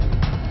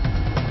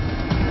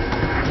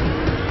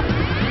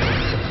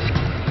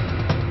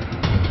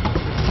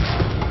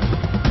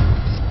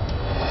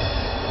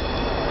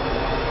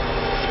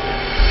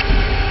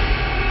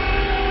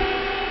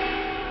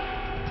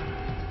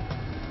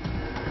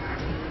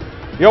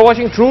You're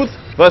watching Truth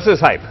versus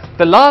Hype.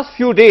 The last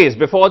few days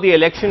before the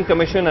Election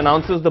Commission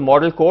announces the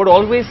model code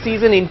always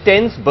sees an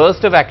intense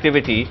burst of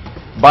activity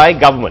by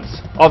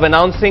governments of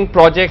announcing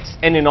projects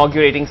and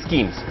inaugurating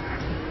schemes.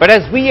 But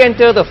as we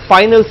enter the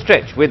final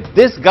stretch with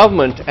this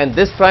government and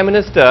this Prime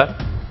Minister,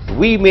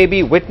 we may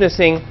be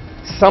witnessing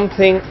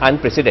something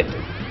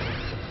unprecedented.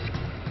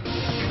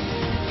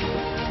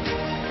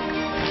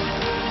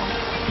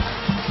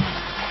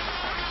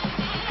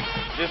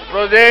 This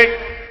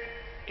project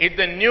is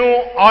the new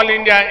All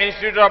India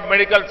Institute of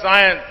Medical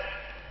Science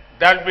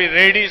that will be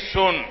ready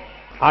soon.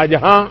 आज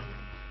यहाँ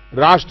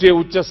राष्ट्रीय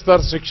उच्च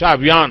स्तर शिक्षा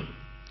अभियान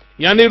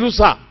यानी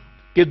रूसा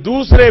के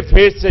दूसरे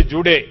फेज से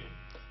जुड़े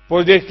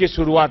प्रोजेक्ट की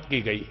शुरुआत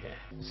की गई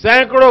है।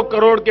 सैकड़ों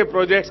करोड़ के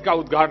प्रोजेक्ट्स का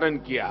उद्घाटन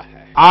किया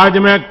है। आज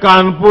मैं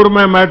कानपुर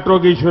में मेट्रो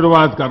की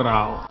शुरुआत कर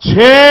रहा हूं।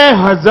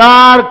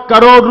 6000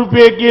 करोड़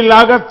रुपए की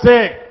लागत से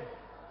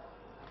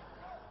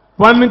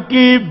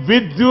पनकी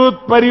विद्युत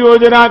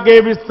परियोजना के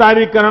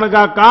विस्तारीकरण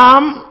का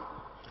काम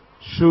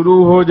शुरू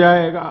हो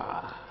जाएगा।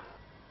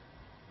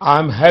 I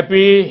am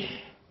happy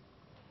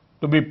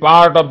to be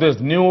part of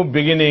this new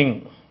beginning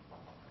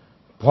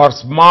for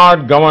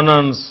smart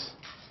governance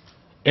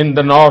in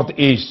the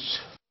northeast.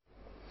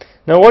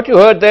 Now what you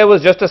heard there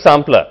was just a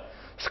sampler.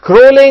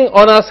 Scrolling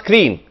on our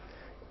screen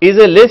is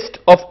a list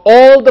of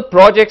all the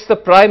projects the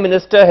Prime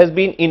Minister has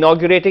been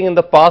inaugurating in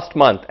the past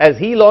month as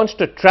he launched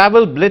a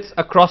travel blitz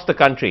across the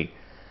country.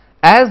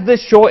 As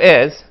this show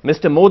airs,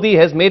 Mr. Modi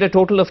has made a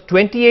total of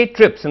 28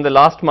 trips in the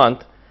last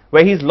month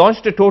where he's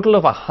launched a total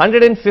of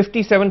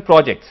 157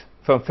 projects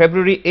from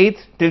February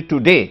 8th till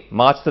today,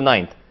 March the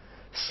 9th.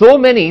 So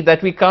many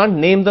that we can't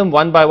name them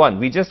one by one.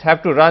 We just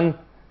have to run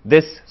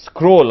this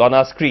scroll on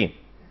our screen.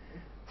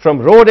 From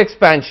road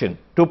expansion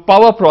to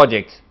power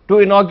projects to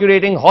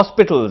inaugurating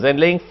hospitals and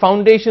laying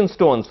foundation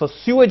stones for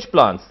sewage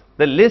plants,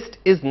 the list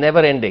is never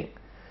ending.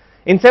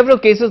 In several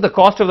cases, the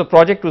cost of the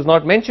project was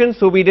not mentioned,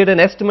 so we did an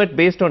estimate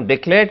based on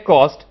declared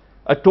cost,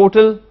 a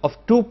total of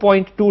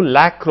 2.2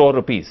 lakh crore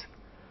rupees.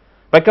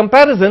 By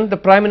comparison, the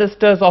Prime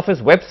Minister's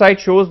office website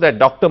shows that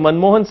Dr.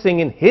 Manmohan Singh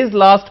in his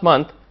last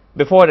month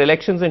before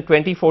elections in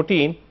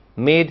 2014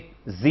 made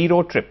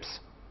 0 trips.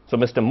 So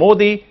Mr.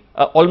 Modi,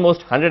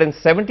 almost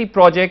 170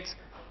 projects,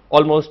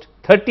 almost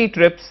 30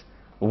 trips,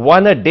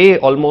 one a day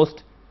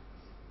almost.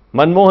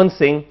 Manmohan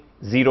Singh,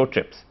 0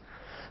 trips.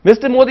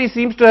 Mr. Modi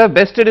seems to have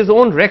bested his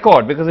own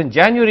record because in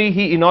January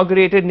he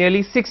inaugurated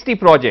nearly 60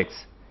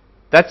 projects.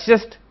 That's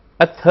just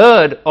a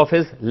third of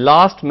his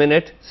last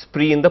minute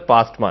spree in the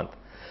past month.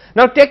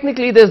 Now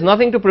technically there's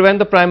nothing to prevent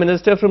the Prime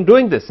Minister from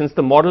doing this since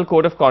the model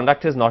code of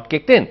conduct has not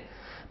kicked in.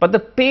 But the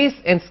pace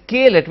and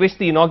scale at which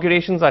the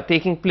inaugurations are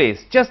taking place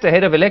just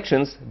ahead of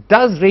elections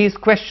does raise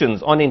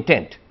questions on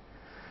intent.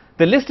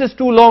 The list is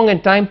too long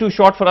and time too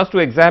short for us to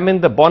examine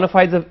the bona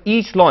fides of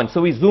each launch,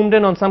 so we zoomed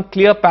in on some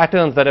clear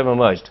patterns that have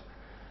emerged.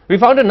 We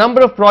found a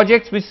number of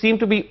projects which seem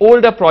to be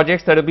older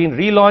projects that have been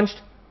relaunched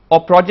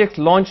or projects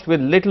launched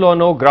with little or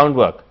no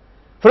groundwork.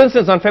 For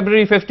instance, on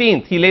February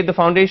 15th, he laid the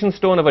foundation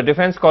stone of a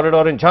defense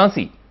corridor in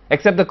Jhansi,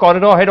 except the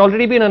corridor had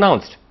already been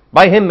announced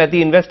by him at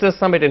the Investors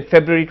Summit in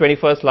February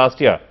 21st last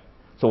year.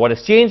 So what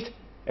has changed?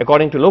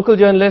 According to local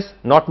journalists,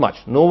 not much.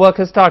 No work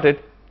has started,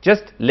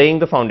 just laying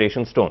the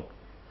foundation stone.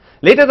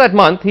 Later that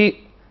month,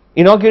 he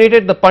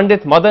inaugurated the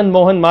Pandit Madan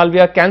Mohan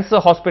Malviya Cancer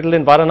Hospital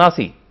in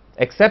Varanasi,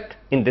 except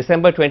in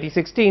December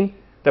 2016,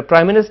 the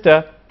Prime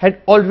Minister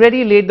had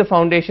already laid the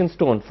foundation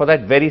stone for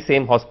that very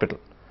same hospital.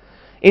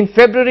 In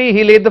February,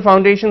 he laid the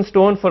foundation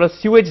stone for a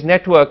sewage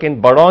network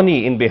in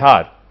Barauni in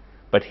Bihar.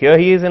 But here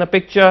he is in a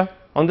picture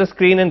on the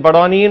screen in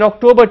Barauni in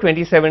October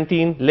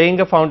 2017, laying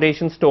a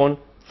foundation stone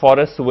for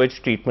a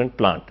sewage treatment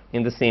plant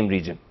in the same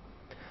region.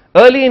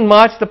 Early in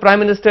March, the Prime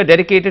Minister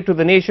dedicated to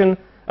the nation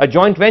a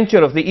joint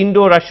venture of the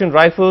Indo-Russian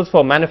rifles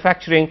for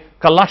manufacturing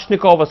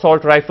Kalashnikov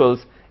assault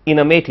rifles in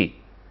Amethi.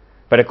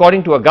 But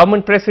according to a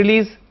government press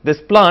release,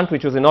 this plant,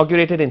 which was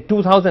inaugurated in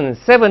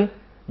 2007,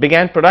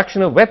 began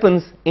production of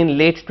weapons in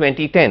late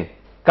 2010,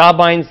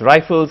 carbines,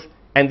 rifles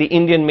and the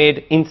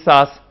Indian-made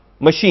INSAS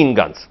machine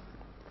guns.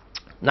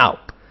 Now,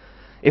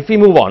 if we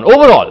move on,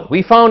 overall,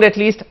 we found at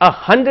least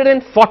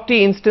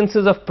 140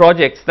 instances of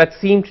projects that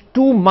seemed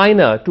too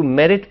minor to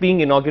merit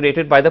being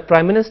inaugurated by the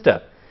Prime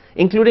Minister,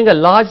 including a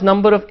large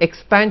number of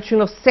expansion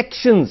of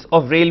sections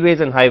of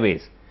railways and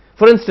highways.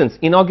 For instance,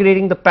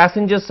 inaugurating the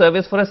passenger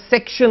service for a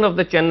section of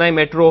the Chennai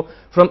Metro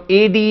from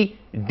AD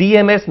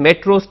DMS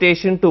Metro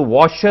Station to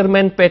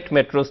Washermanpet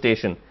Metro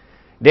Station,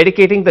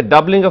 dedicating the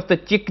doubling of the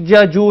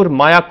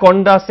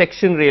Chikjajur-Mayakonda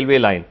section railway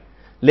line,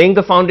 laying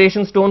the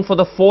foundation stone for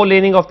the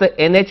 4-laning of the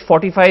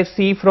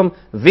NH45C from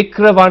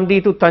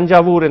Vikravandi to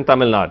Tanjavur in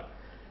Tamil Nadu,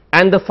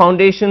 and the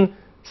foundation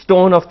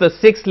stone of the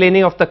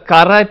 6-laning of the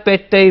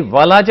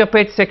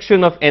Karaipettai-Valajapet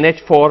section of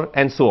NH4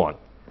 and so on.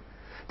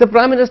 The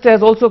Prime Minister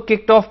has also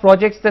kicked off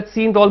projects that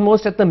seemed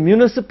almost at the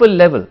municipal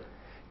level.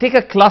 Take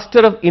a cluster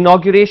of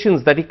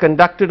inaugurations that he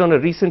conducted on a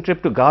recent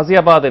trip to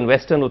Ghaziabad in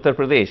western Uttar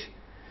Pradesh,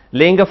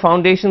 laying a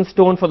foundation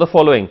stone for the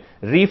following: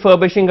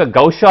 refurbishing a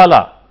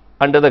Gaushala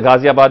under the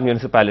Ghaziabad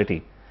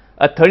municipality,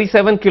 a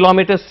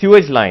 37-kilometer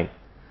sewage line,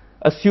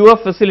 a sewer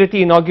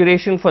facility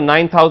inauguration for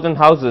 9,000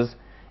 houses,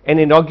 and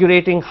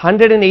inaugurating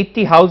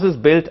 180 houses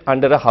built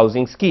under a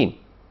housing scheme.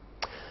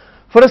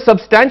 For a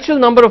substantial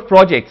number of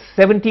projects,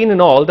 17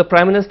 in all, the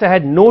Prime Minister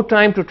had no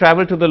time to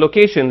travel to the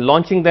location,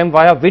 launching them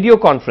via video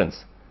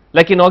conference,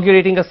 like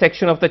inaugurating a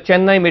section of the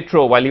Chennai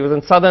Metro while he was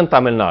in southern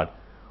Tamil Nadu,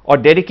 or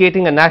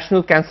dedicating a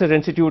National Cancer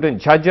Institute in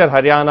Jhajjar,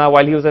 Haryana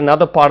while he was in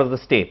another part of the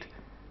state,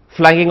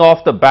 flagging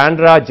off the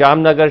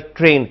Bandra-Jamnagar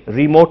train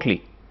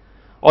remotely,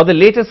 or the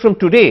latest from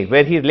today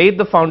where he laid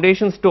the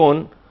foundation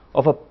stone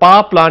of a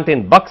power plant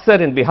in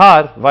Buxar in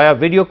Bihar via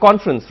video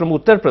conference from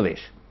Uttar Pradesh.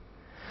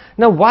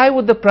 Now, why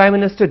would the Prime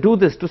Minister do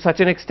this to such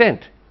an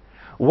extent?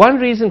 One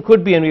reason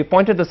could be, and we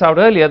pointed this out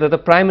earlier, that the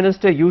Prime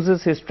Minister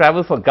uses his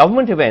travel for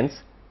government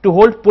events to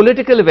hold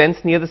political events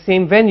near the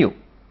same venue.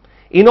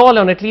 In all,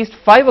 on at least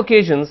 5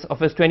 occasions of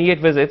his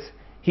 28 visits,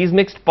 he's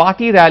mixed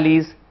party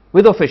rallies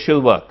with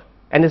official work,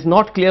 and it's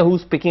not clear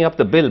who's picking up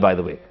the bill, by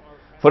the way.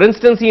 For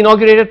instance, he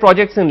inaugurated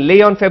projects in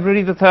Leh on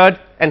February the 3rd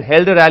and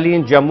held a rally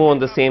in Jammu on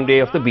the same day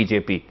of the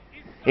BJP.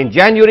 In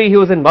January, he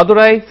was in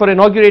Madurai for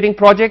inaugurating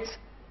projects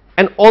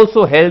and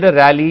also held a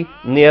rally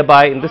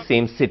nearby in the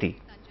same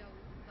city.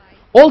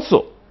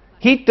 Also,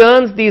 he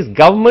turns these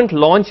government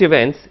launch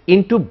events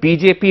into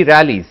BJP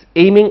rallies,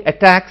 aiming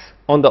attacks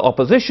on the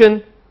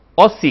opposition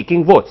or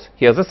seeking votes.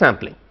 Here's a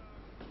sampling.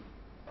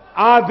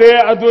 आधे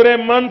अधूरे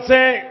मन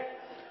से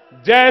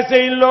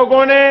जैसे इन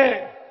लोगों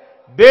ने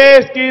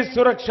देश की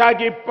सुरक्षा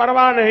की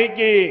परवाह नहीं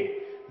की,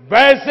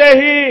 वैसे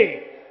ही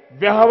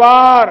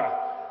व्यवहार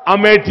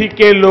अमेठी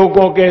के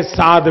लोगों के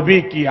साथ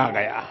भी किया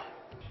गया.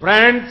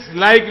 Friends,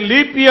 like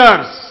leap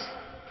years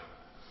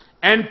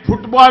and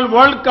football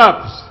World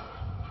Cups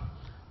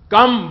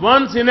come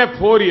once in a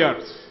 4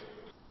 years.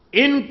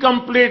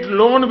 Incomplete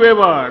loan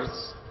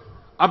waivers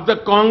of the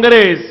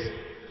Congress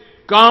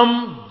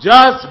come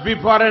just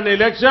before an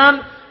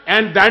election,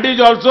 and that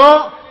is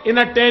also in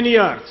a 10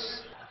 years.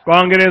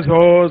 Congress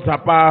हो,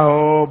 सपा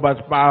हो,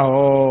 बसपा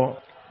हो,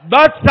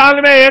 10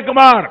 साल में एक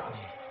बार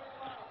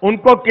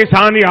उनको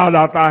किसान याद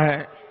आता है.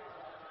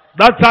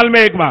 10 साल में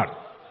एक बार,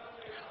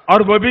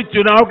 और वो भी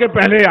चुनाव के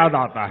पहले याद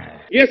आता है.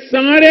 ये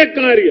सारे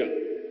कार्य,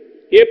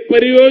 ये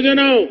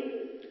परियोजनाओं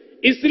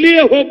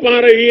इसलिए हो पा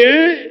रही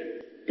है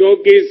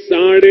क्योंकि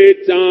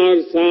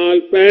 4.5 साल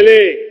पहले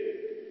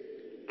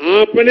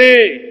आपने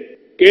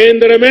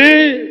केंद्र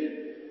में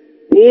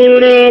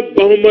पूर्ण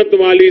बहुमत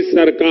वाली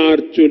सरकार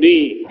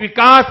चुनी.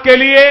 विकास के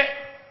लिए,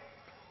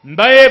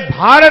 नए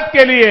भारत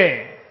के लिए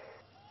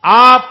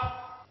आप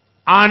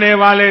आने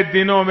वाले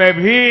दिनों में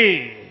भी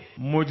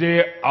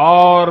मुझे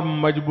और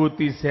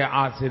मजबूती से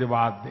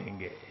आशीर्वाद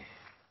देंगे.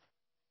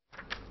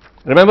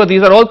 Remember,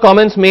 these are all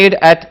comments made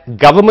at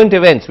government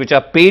events which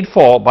are paid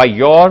for by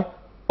your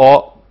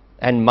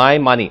and my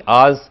money.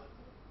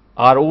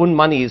 Our own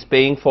money is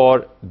paying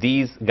for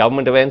these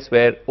government events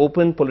where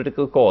open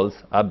political calls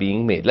are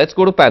being made. Let's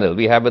go to panel.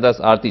 We have with us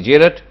Aarti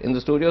Jarat in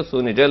the studio,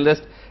 senior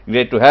journalist.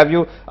 Great to have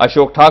you.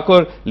 Ashok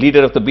Thakur,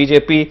 leader of the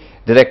BJP,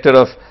 director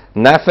of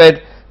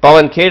NAFED.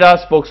 Pawan Kheda,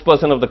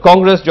 spokesperson of the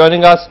Congress,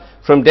 joining us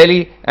from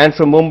Delhi, and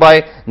from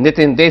Mumbai,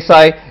 Nitin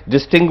Desai,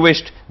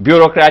 distinguished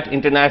bureaucrat,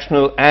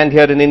 international, and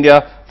here in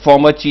India,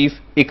 former chief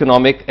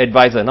economic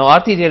advisor. Now,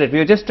 Aarti Jarat, we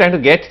were just trying to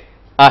get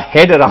our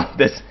head around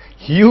this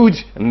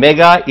huge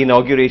mega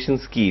inauguration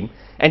scheme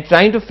and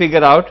trying to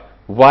figure out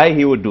why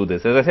he would do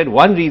this. As I said,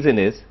 one reason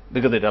is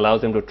because it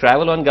allows him to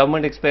travel on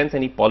government expense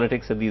and he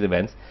politics at these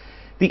events.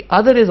 The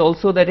other is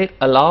also that it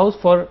allows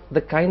for the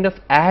kind of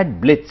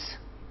ad blitz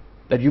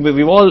that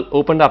we've all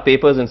opened our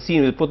papers and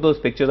seen. We'll put those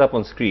pictures up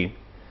on screen,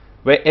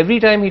 where every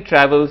time he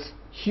travels,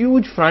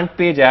 huge front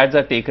page ads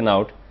are taken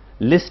out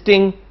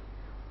listing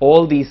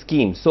all these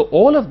schemes. So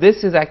all of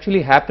this is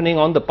actually happening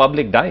on the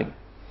public dime.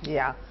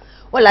 Yeah.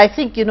 Well, I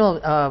think,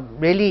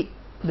 really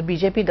the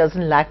BJP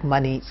doesn't lack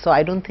money, so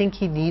I don't think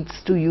he needs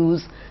to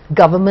use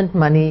government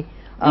money,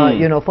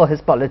 for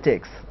his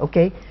politics,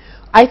 okay?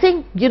 I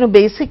think,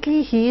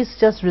 basically he's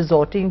just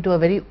resorting to a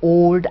very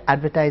old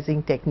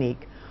advertising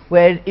technique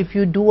where if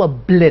you do a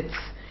blitz,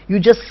 you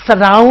just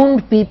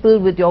surround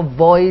people with your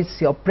voice,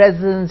 your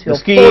presence, your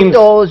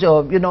photos,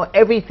 your,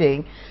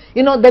 everything.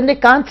 Then they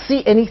can't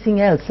see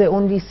anything else, they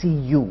only see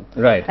you.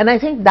 Right. And I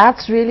think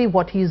that's really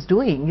what he's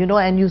doing,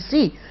 and you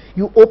see,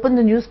 you open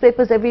the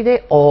newspapers every day,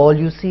 all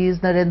you see is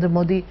Narendra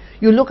Modi.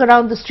 You look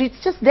around the streets,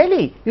 just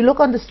Delhi, you look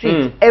on the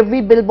streets,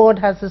 every billboard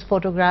has his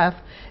photograph,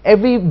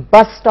 every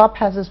bus stop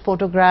has his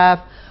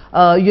photograph,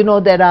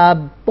 there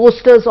are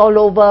posters all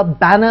over,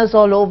 banners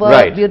all over,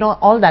 right.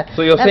 All that.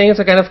 So you're saying it's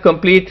a kind of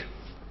complete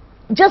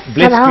just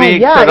surround,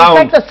 yeah, it's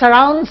like the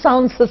surround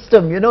sound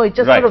system, it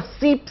just sort of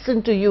seeps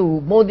into you,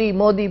 Modi,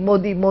 Modi,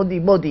 Modi, Modi,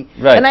 Modi.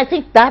 Right. And I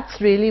think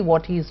that's really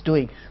what he's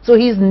doing. So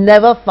he's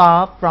never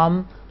far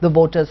from the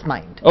voters'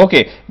 mind.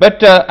 Okay,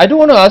 but I do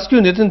want to ask you,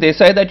 Nitin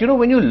Desai, that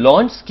when you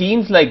launch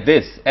schemes like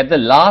this at the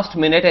last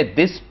minute at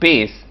this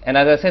pace, and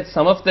as I said,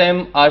 some of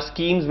them are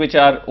schemes which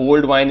are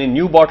old wine in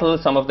new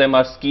bottles, some of them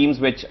are schemes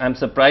which I'm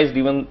surprised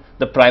even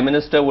the Prime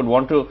Minister would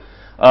want to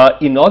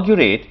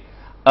inaugurate.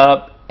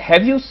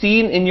 have you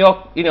seen in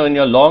your, in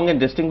your long and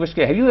distinguished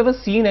career, have you ever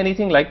seen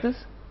anything like this?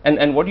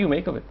 And what do you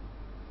make of it?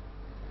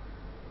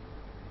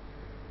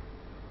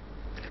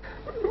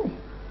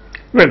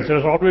 Well,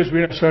 there's always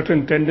been a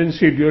certain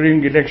tendency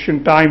during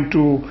election time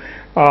to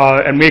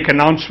make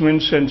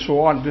announcements and so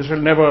on. This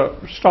will never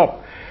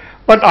stop.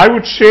 But I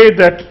would say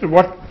that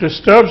what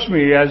disturbs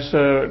me as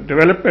a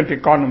development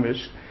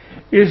economist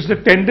is the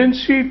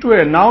tendency to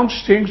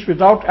announce things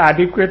without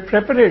adequate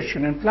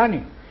preparation and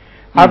planning.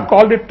 I've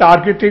called it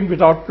targeting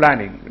without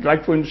planning.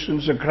 Like, for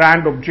instance, a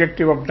grand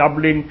objective of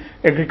doubling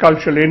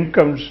agricultural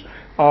incomes,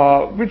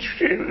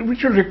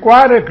 which will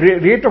require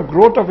a rate of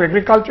growth of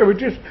agriculture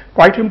which is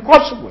quite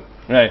impossible.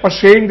 Right. Or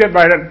saying that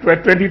by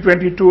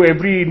 2022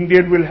 every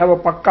Indian will have a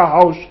pakka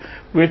house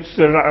with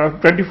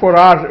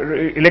 24-hour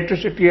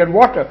electricity and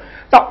water.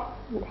 Now,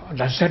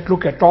 does that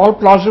look at all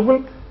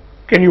plausible?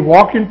 Can you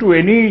walk into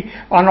any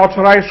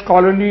unauthorized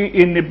colony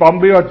in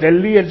Bombay or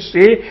Delhi and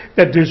say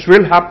that this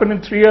will happen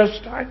in 3 years'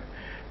 time?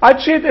 I'd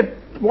say that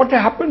what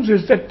happens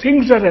is that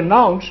things are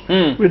announced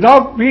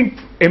without being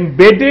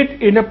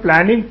embedded in a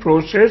planning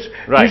process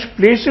which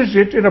places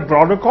it in a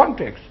broader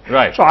context.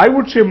 Right. So I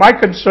would say my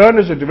concern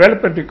as a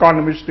development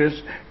economist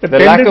is the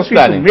tendency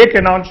to make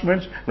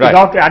announcements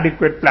without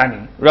adequate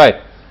planning. Right.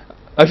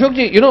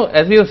 Ashokji,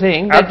 as we were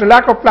saying, that the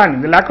lack of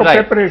planning, the lack of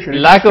preparation,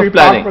 lack of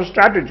planning, part of a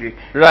strategy.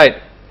 Right.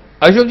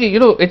 Ashokji,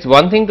 it's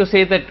one thing to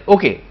say that,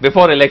 okay,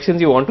 before elections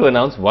you want to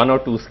announce 1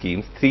 or 2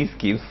 schemes, 3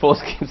 schemes, 4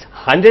 schemes,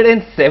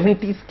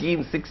 170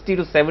 schemes, 60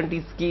 to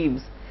 70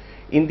 schemes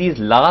in these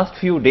last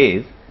few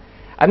days.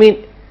 I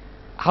mean,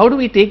 how do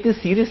we take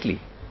this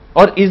seriously?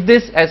 Or is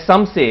this, as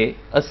some say,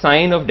 a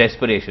sign of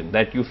desperation,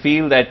 that you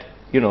feel that,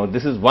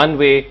 this is one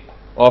way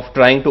of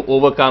trying to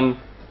overcome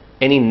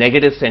any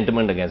negative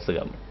sentiment against the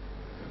government?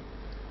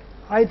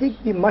 I think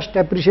we must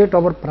appreciate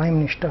our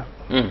Prime Minister.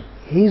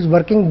 He is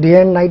working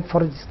day and night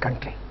for this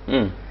country.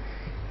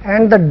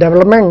 And the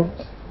development,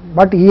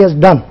 what he has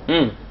done,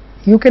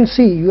 you can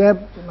see, you have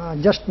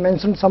just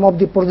mentioned some of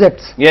the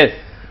projects. Yes.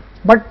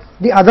 But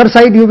the other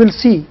side you will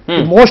see,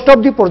 most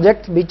of the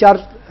projects which are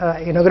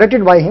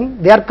inaugurated by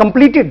him, they are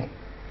completed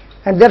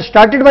and they are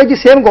started by the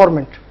same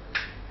government.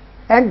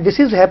 And this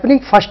is happening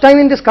first time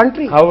in this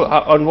country. How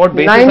on what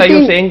basis are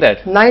you saying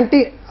that?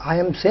 I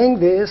am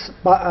saying this,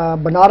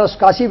 Banaras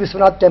Kashi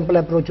Vishwanath Temple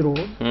Approach Road,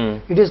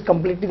 it is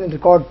completed in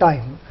record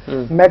time.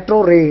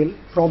 Metro rail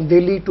from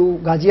Delhi to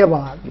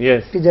Ghaziabad,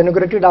 it is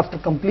inaugurated after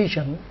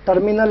completion.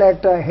 Terminal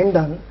at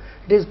Hindon,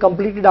 it is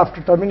completed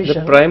after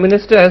termination. The Prime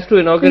Minister has to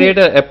inaugurate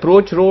an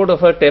approach road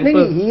of a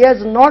temple. He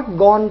has not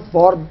gone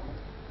for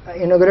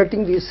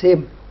inaugurating the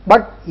same,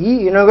 but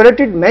he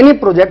inaugurated many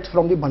projects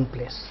from the one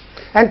place.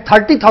 And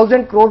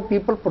 30,000 crore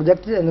people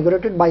project is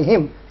inaugurated by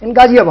him in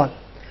Ghaziabad.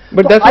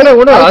 But so that's what I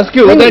want to ask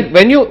you, that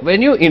when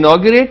you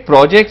inaugurate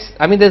projects,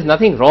 I mean, there's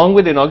nothing wrong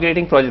with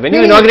inaugurating projects. When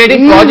you're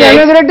inaugurating projects,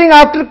 inaugurating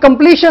after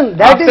completion,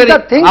 that is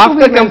the thing.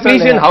 After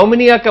completion, how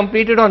many are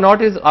completed or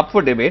not is up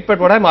for debate. But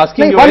what I'm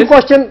asking you is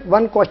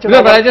one question.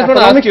 No, but I just want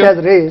to ask you.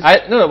 Has raised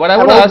what I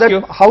want to ask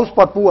you. House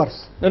for poor.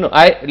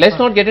 Let's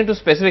not get into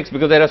specifics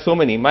because there are so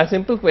many. My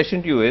simple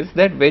question to you is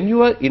that when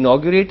you are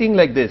inaugurating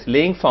like this,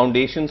 laying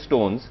foundation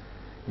stones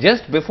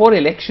just before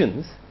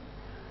elections,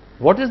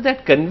 what does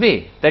that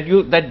convey?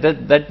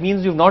 That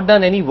means you've not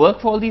done any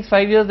work for all these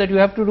 5 years, that you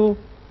have to do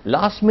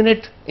last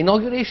minute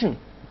inauguration.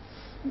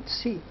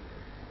 See,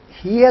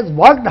 he has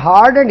worked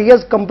hard and he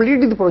has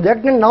completed the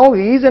project and now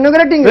he is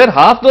inaugurating it.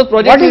 Half those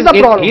projects, what is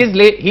the problem?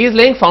 He is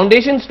laying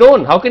foundation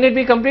stone. How can it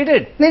be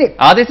completed?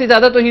 Aadhe se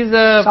zyada to he's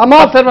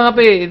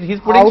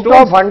putting out stones.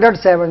 Out of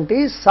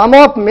 170, some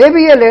of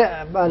maybe a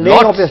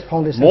laying of his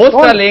foundation. Most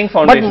are laying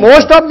foundation. But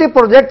most of the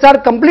projects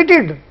are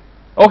completed.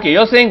 Okay,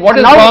 you're saying what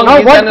is wrong?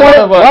 Now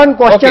one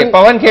question. Okay,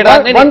 Pawan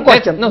Kheda. One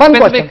question.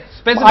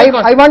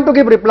 I want to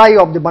give reply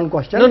of the one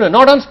question. No,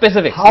 not on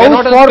specifics. House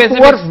for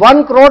poor,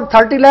 1 crore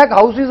 30 lakh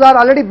houses are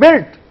already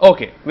built.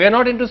 Okay, we are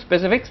not into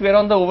specifics. We are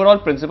on the overall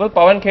principle.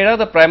 Pawan Kheda,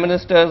 the Prime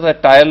Minister, is a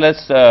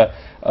tireless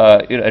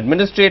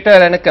administrator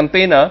and a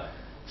campaigner.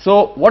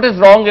 So, what is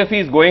wrong if he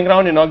is going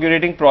around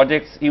inaugurating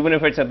projects, even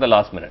if it's at the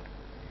last minute?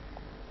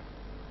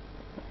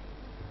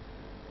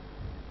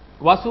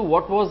 Vasu,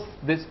 what was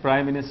this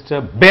Prime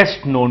Minister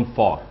best known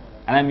for?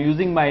 And I'm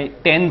using my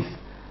tense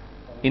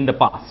in the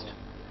past.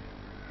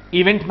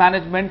 Event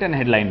management and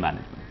headline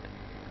management.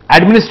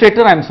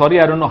 Administrator, I'm sorry,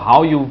 I don't know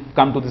how you've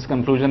come to this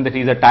conclusion that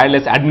he's a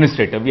tireless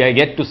administrator. We are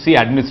yet to see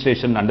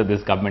administration under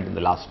this government in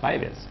the last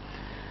 5 years.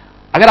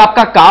 अगर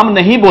आपका काम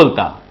नहीं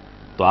बोलता,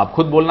 तो आप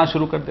खुद बोलना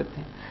शुरू कर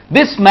देते हैं.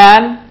 This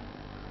man,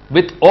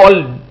 with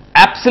all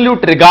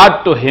absolute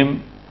regard to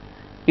him,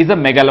 is a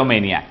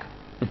megalomaniac.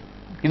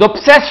 He's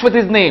obsessed with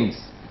his names.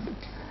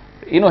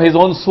 His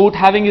own suit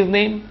having his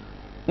name.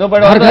 No,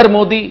 but Ghar Ghar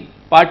Modi,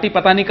 party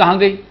pata nahi kahan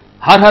gayi.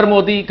 Har Har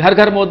Modi, Ghar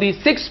Ghar Modi,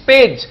 6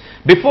 page.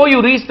 Before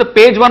you reach the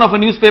page 1 of a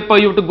newspaper,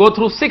 you have to go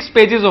through 6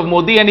 pages of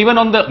Modi, and even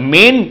on the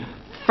main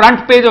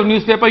front page of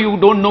newspaper, you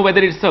don't know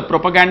whether it's a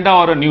propaganda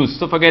or a news.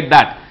 So forget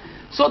that.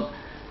 So,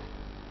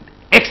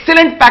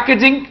 excellent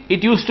packaging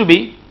it used to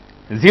be,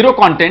 zero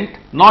content.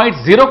 Now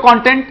it's zero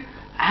content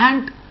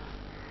and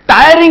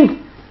tiring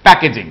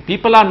packaging.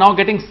 People are now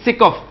getting sick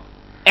of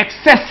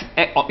excess,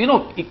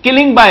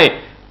 killing by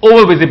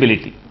over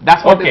visibility.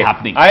 That's what is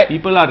happening.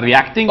 People are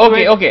reacting to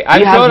it. Okay,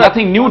 he has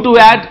nothing new to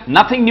add,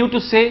 nothing new to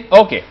say.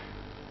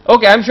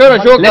 Okay, I'm sure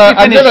Ashok.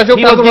 Let me finish.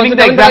 He was giving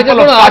the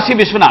example of Kashi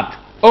Vishwanath.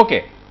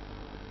 Okay,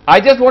 I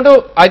just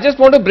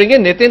want to bring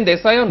in Nitin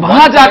Desai on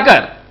वहां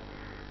जाकर.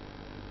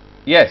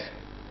 Yes.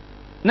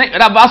 नहीं,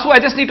 Vasu, I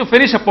just need to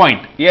finish a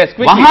point. Yes,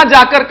 quickly. वहां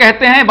जाकर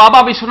कहते हैं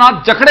बाबा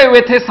विश्वनाथ जकड़े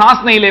हुए थे,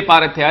 सांस नहीं ले पा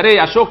रहे थे. अरे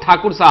अशोक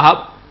ठाकुर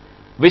साहब,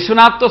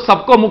 विश्वनाथ तो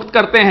सबको मुक्त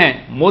करते हैं.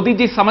 मोदी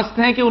जी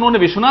समझते हैं कि उन्होंने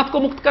विश्वनाथ को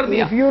मुक्त कर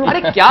दिया.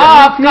 अरे क्या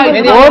आपका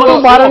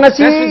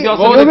Varanasi,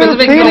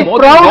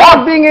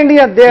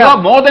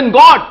 more than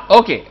God.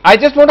 Okay, I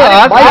just want to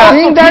ask.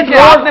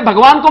 आपने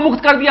भगवान को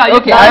मुक्त कर दिया.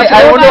 Okay, I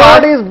want to ask.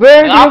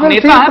 आप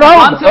नेता हैं,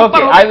 भगवान से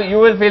ऊपर हो गए. You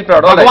will feel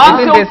proud. भगवान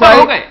से ऊपर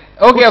हो गए.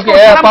 Okay,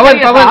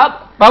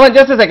 Pawan,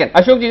 just a second.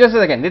 Ashok ji, just a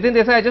second. Nitin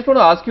Desai, I just want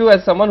to ask you,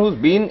 as someone who's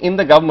been in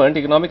the government,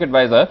 economic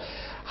advisor,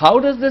 how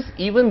does this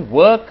even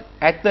work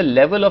at the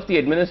level of the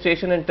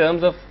administration in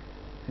terms of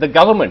the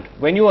government?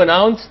 When you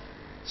announce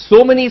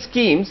so many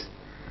schemes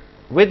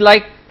with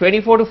like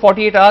 24 to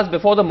 48 hours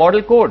before the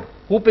model code,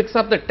 who picks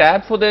up the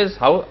tab for this?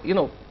 How,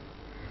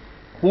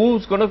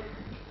 who's going to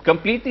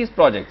complete these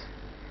projects?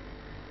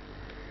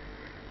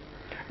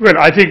 Well,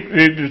 I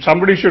think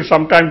somebody should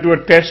sometime do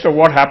a test of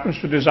what happens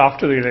to this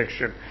after the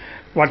election.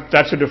 But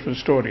that's a different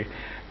story.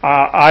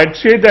 I'd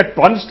say that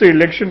once the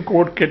election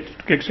code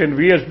kicks in,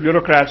 we as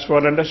bureaucrats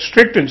were under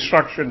strict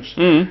instructions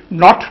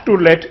not to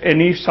let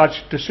any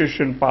such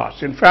decision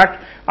pass. In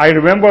fact, I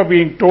remember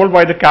being told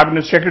by the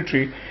cabinet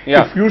secretary,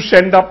 if you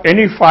send up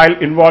any file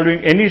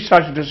involving any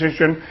such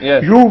decision,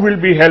 you will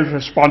be held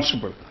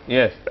responsible.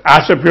 Yes.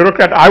 As a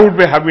bureaucrat, I would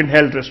have been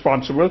held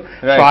responsible.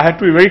 Right. So I had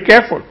to be very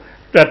careful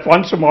that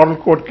once the model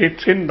code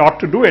kicks in, not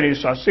to do any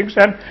such things.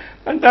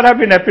 And there have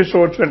been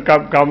episodes when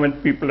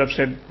government people have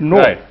said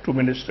no to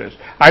ministers.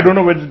 I don't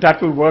know whether that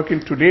will work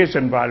in today's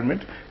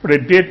environment, but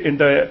it did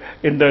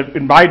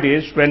in my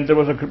days when there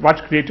was a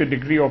much greater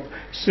degree of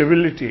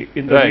civility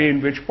in the way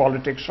in which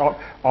politics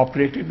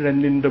operated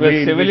and in the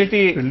way in which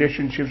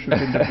relationships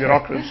within the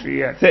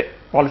bureaucracy and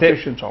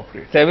politicians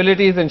operate.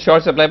 Civility is in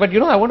short supply. But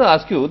I want to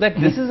ask you that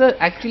this is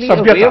actually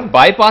a way of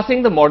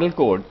bypassing the model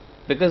code,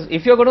 because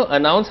if you're going to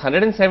announce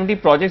 170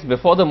 projects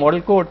before the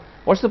model code,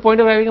 what's the point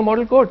of having a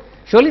model code?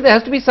 Surely there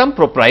has to be some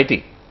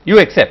propriety. You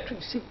accept?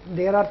 See,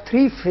 there are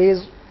three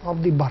phases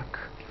of the work.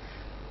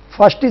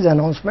 First is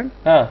announcement,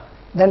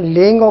 then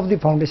laying of the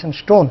foundation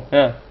stone,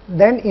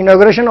 then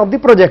inauguration of the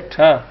project.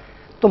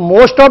 So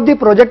most of the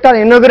projects are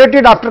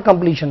inaugurated after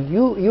completion.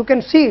 You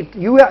can see it.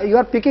 You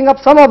are picking up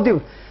some of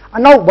the.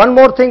 And now one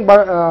more thing,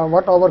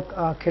 what our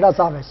Kheda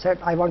Saab has said,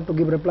 I want to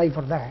give reply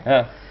for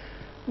that.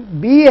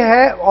 We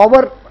have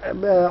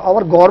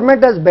our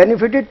government has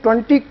benefited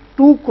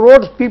 22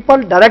 crores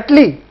people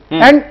directly,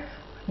 and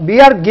we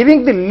are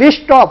giving the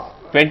list of.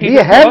 We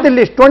have the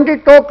list.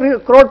 22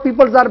 crore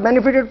people are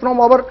benefited from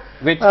our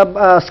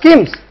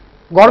schemes,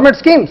 government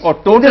schemes. Oh,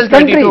 total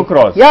 22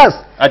 crores. Yes,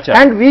 Achha.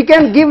 And we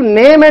can give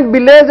name and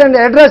village and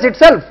address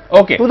itself.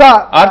 Okay. To the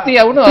Aarti,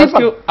 I want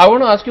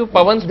to ask you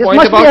Pawan's this point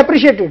must be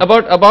appreciated.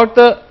 about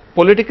the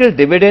political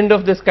dividend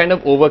of this kind of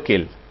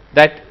overkill.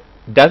 That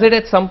does it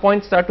at some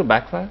point start to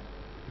backfire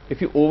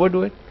if you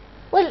overdo it?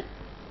 Well,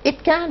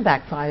 it can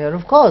backfire,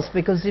 of course,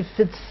 because if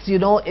it's,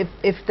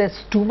 if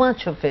there's too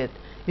much of it,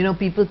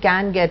 people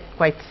can get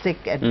quite sick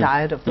and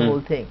tired of the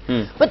whole thing.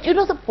 But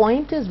the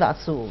point is,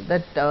 Vasu,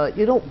 that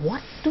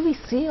what do we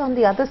see on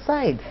the other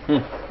side?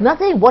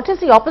 Nothing. What is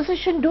the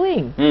opposition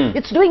doing?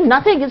 It's doing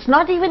nothing. It's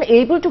not even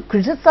able to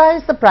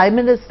criticize the Prime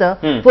Minister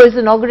for his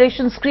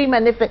inauguration spree,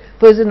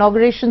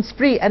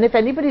 and if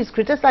anybody is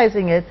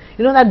criticizing it,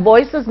 that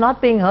voice is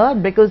not being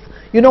heard, because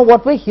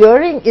what we're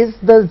hearing is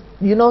the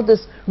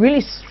this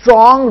really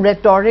strong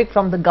rhetoric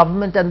from the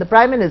government and the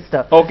Prime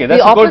Minister. Okay,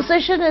 that's the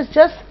opposition is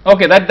just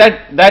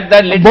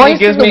that literally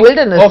gives me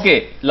wilderness.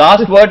 Okay,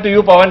 last word to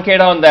you, Pawan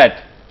Kheda, on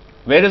that.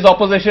 Where is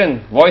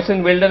opposition? Voice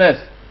in wilderness.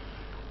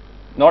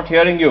 Not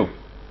hearing you.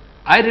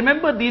 I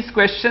remember these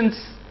questions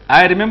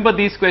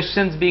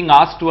being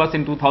asked to us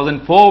in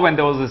 2004 when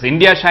there was this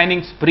India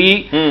shining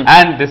spree,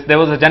 and there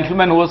was a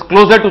gentleman who was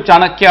closer to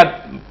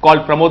Chanakya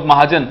called Pramod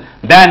Mahajan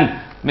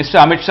than Mr.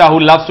 Amit Shah, who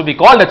loves to be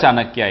called a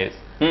Chanakya, is.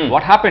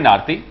 What happened,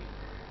 Aarti?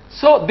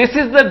 So this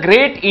is the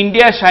great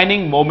India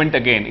shining moment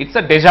again. It's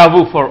a deja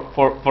vu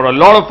for a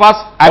lot of us.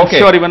 I'm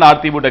sure even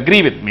Aarti would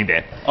agree with me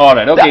there. All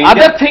right. Okay. The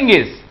other thing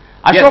is,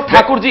 Ashok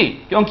Thakur ji,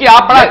 क्योंकि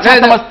आप बड़ा अच्छा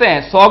समझते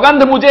हैं,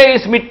 सौगंध मुझे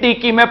इस मिट्टी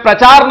की, मैं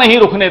प्रचार नहीं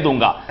रुकने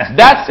दूंगा.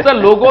 That's the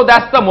logo,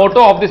 that's the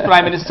motto of this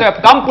Prime Minister.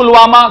 Come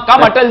Pulwama,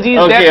 come Atal ji,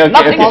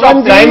 nothing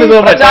stops. Time is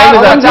over.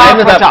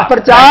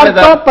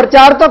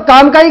 प्रचार तो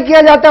काम का ही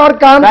किया जाता है और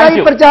काम का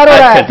ही प्रचार हो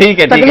रहा है.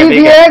 तकलीफ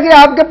ये है कि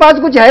आपके पास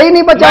कुछ है ही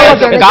नहीं बचा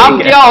हुआ.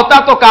 काम किया होता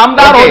तो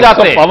कामदार हो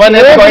जाते. Pawan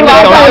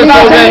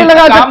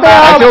जा सकते हैं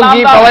आप। अशोक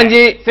जी, पवन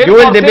जी, you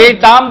will debate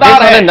this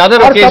on another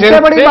occasion. सबसे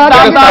बड़ी बात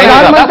है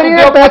प्रधानमंत्री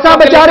ने पैसा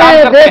बचा रहे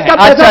हैं, देश का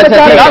पैसा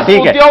बचा रहे हैं।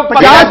 ठीक है,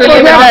 50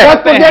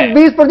 प्रोजेक्ट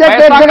 20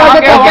 प्रोजेक्ट एक जगह से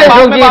करके।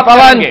 अशोक जी,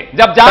 पवन,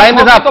 जब जांच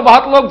होगी तो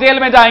बहुत लोग जेल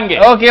में जाएंगे।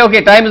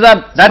 Okay, time is up.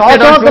 That's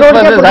it on Truth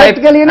versus Hype.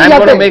 I'm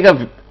going to make a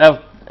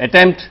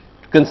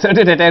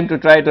concerted attempt to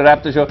try to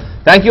wrap the show.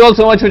 Thank you all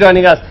so much for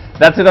joining us.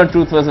 That's it on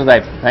Truth versus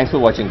Hype. Thanks for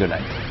watching. Good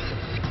night.